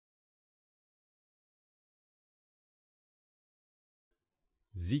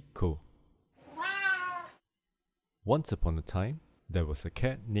Zico. Once upon a time, there was a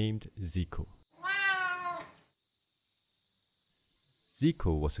cat named Zico.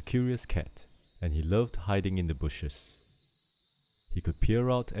 Zico was a curious cat, and he loved hiding in the bushes. He could peer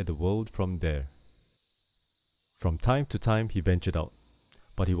out at the world from there. From time to time he ventured out,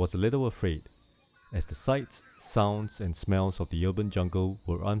 but he was a little afraid, as the sights, sounds and smells of the urban jungle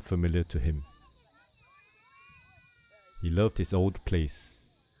were unfamiliar to him. He loved his old place,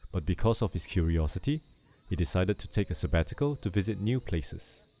 but because of his curiosity, he decided to take a sabbatical to visit new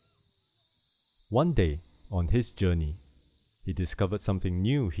places. One day, on his journey, he discovered something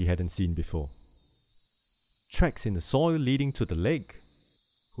new he hadn't seen before. Tracks in the soil leading to the lake.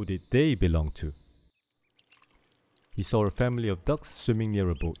 Who did they belong to? He saw a family of ducks swimming near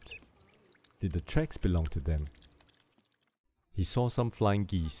a boat. Did the tracks belong to them? He saw some flying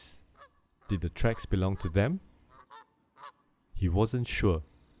geese. Did the tracks belong to them? He wasn't sure,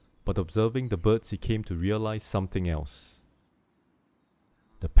 but observing the birds he came to realize something else.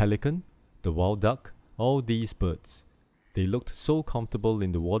 The pelican, the wild duck, all these birds, they looked so comfortable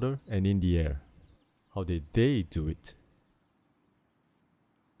in the water and in the air. How did they do it?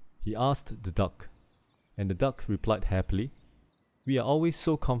 He asked the duck, and the duck replied happily, "We are always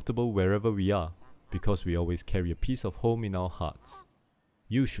so comfortable wherever we are, because we always carry a piece of home in our hearts.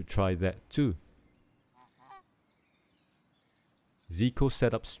 You should try that too." Zico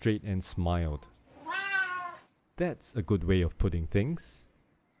sat up straight and smiled. "That's a good way of putting things.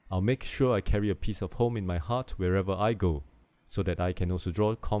 I'll make sure I carry a piece of home in my heart wherever I go, so that I can also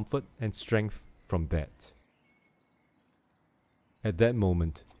draw comfort and strength from that." At that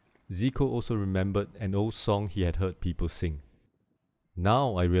moment, Zico also remembered an old song he had heard people sing.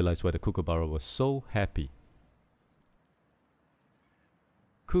 Now I realized why the kookaburra was so happy.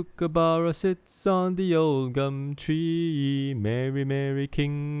 Kookaburra sits on the old gum tree, merry, merry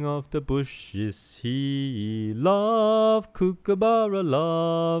king of the bush is he. Love, kookaburra,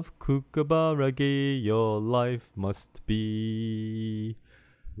 gay your life must be.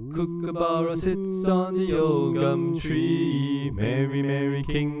 Kookaburra sits on the old gum tree, merry, merry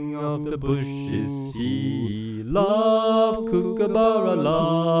king of the bush is he. Love, kookaburra,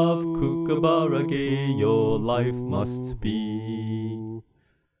 gay your life must be.